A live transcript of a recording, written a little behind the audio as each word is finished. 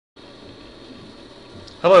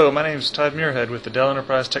Hello, my name is Todd Muirhead with the Dell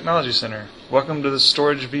Enterprise Technology Center. Welcome to the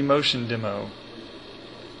Storage VMotion demo.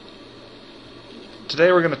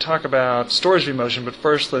 Today we're going to talk about Storage VMotion, but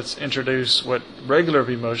first let's introduce what regular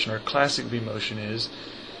VMotion or classic VMotion is.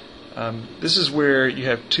 This is where you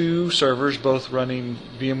have two servers both running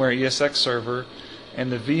VMware ESX Server,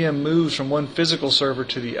 and the VM moves from one physical server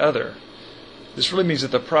to the other. This really means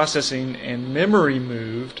that the processing and memory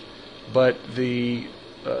moved, but the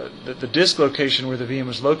disk location where the VM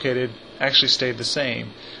was located actually stayed the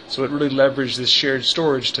same. So it really leveraged this shared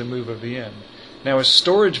storage to move a VM. Now with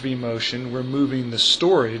Storage VMotion, we're moving the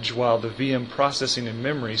storage while the VM processing and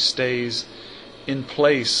memory stays in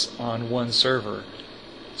place on one server.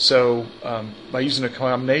 So by using a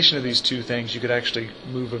combination of these two things, you could actually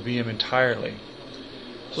move a VM entirely.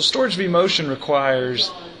 So Storage VMotion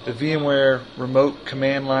requires the VMware remote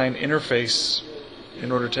command line interface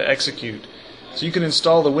in order to execute. So you can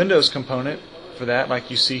install the Windows component for that, like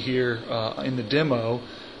you see here in the demo.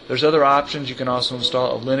 There's other options. You can also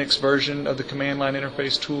install a Linux version of the command line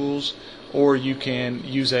interface tools, or you can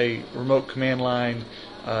use a remote command line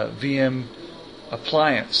VM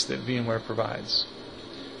appliance that VMware provides.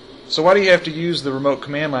 So why do you have to use the remote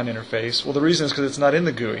command line interface? Well, the reason is because it's not in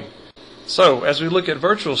the GUI. So as we look at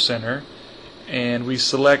Virtual Center and we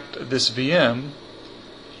select this VM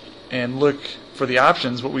and look for the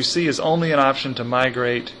options, what we see is only an option to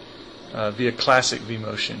migrate via classic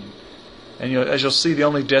VMotion. And as you'll see, the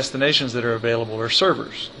only destinations that are available are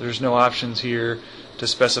servers. There's no options here to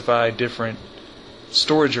specify different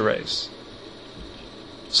storage arrays.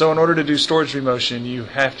 So in order to do Storage VMotion, you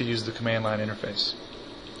have to use the command line interface.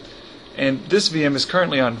 And this VM is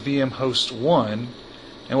currently on VM host 1,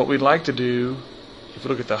 and what we'd like to do, if we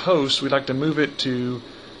look at the host, we'd like to move it to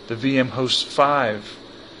the VM host 5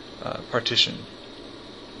 partition.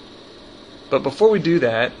 But before we do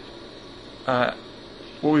that, what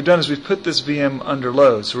we've done is we've put this VM under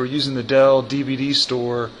load. So we're using the Dell DVD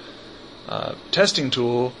Store testing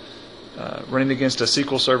tool running against a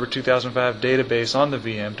SQL Server 2005 database on the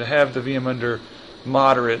VM to have the VM under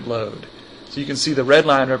moderate load. So you can see the red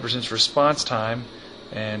line represents response time,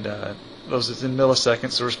 and those is in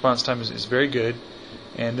milliseconds, so response time is very good.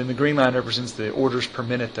 And then the green line represents the orders per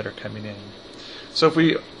minute that are coming in. So if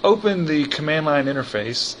we open the command line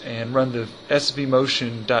interface and run the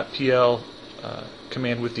svmotion.pl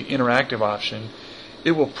command with the interactive option,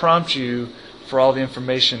 it will prompt you for all the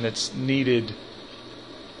information that's needed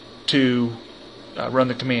to run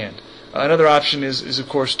the command. Another option is of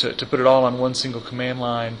course to put it all on one single command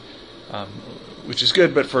line, which is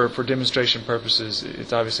good, but for demonstration purposes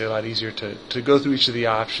it's obviously a lot easier to go through each of the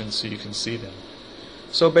options so you can see them.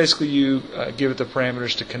 So basically you give it the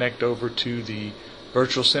parameters to connect over to the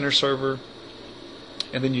Virtual Center server,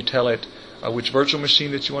 and then you tell it which virtual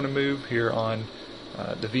machine that you want to move here on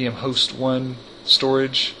the VM host 1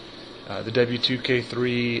 storage, the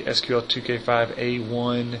W2K3 SQL 2K5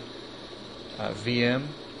 A1 VM,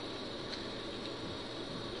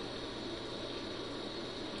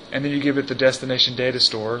 and then you give it the destination data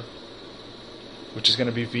store, which is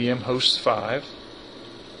going to be VM host 5.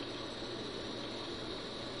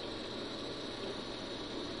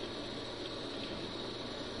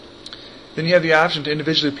 Then you have the option to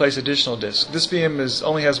individually place additional disks. This VM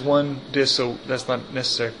only has one disk, so that's not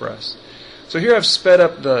necessary for us. So here I've sped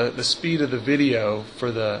up the speed of the video for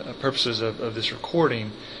the purposes of this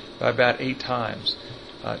recording by about 8 times.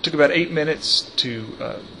 It took about 8 minutes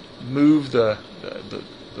to move the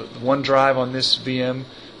one drive on this VM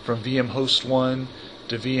from VM host 1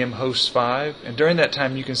 to VM host 5, and during that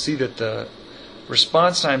time you can see that the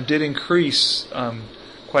response time did increase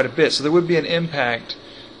quite a bit, so there would be an impact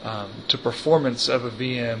to performance of a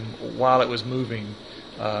VM while it was moving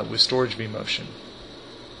with Storage VMotion.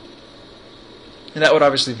 And that would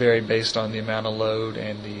obviously vary based on the amount of load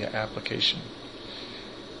and the application.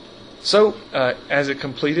 So as it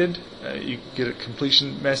completed, you get a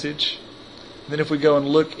completion message. And then if we go and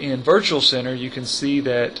look in Virtual Center, you can see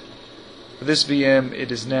that for this VM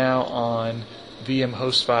it is now on VM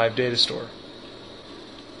host 5 data store.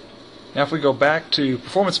 Now if we go back to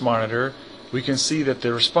Performance Monitor, we can see that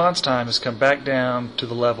the response time has come back down to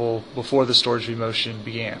the level before the Storage VMotion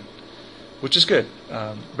began, which is good.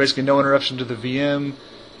 Basically no interruption to the VM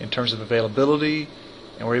in terms of availability,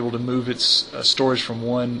 and we're able to move its storage from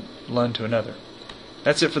one LUN to another.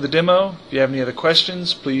 That's it for the demo. If you have any other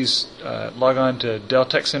questions, please log on to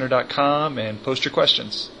delltechcenter.com and post your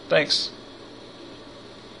questions. Thanks.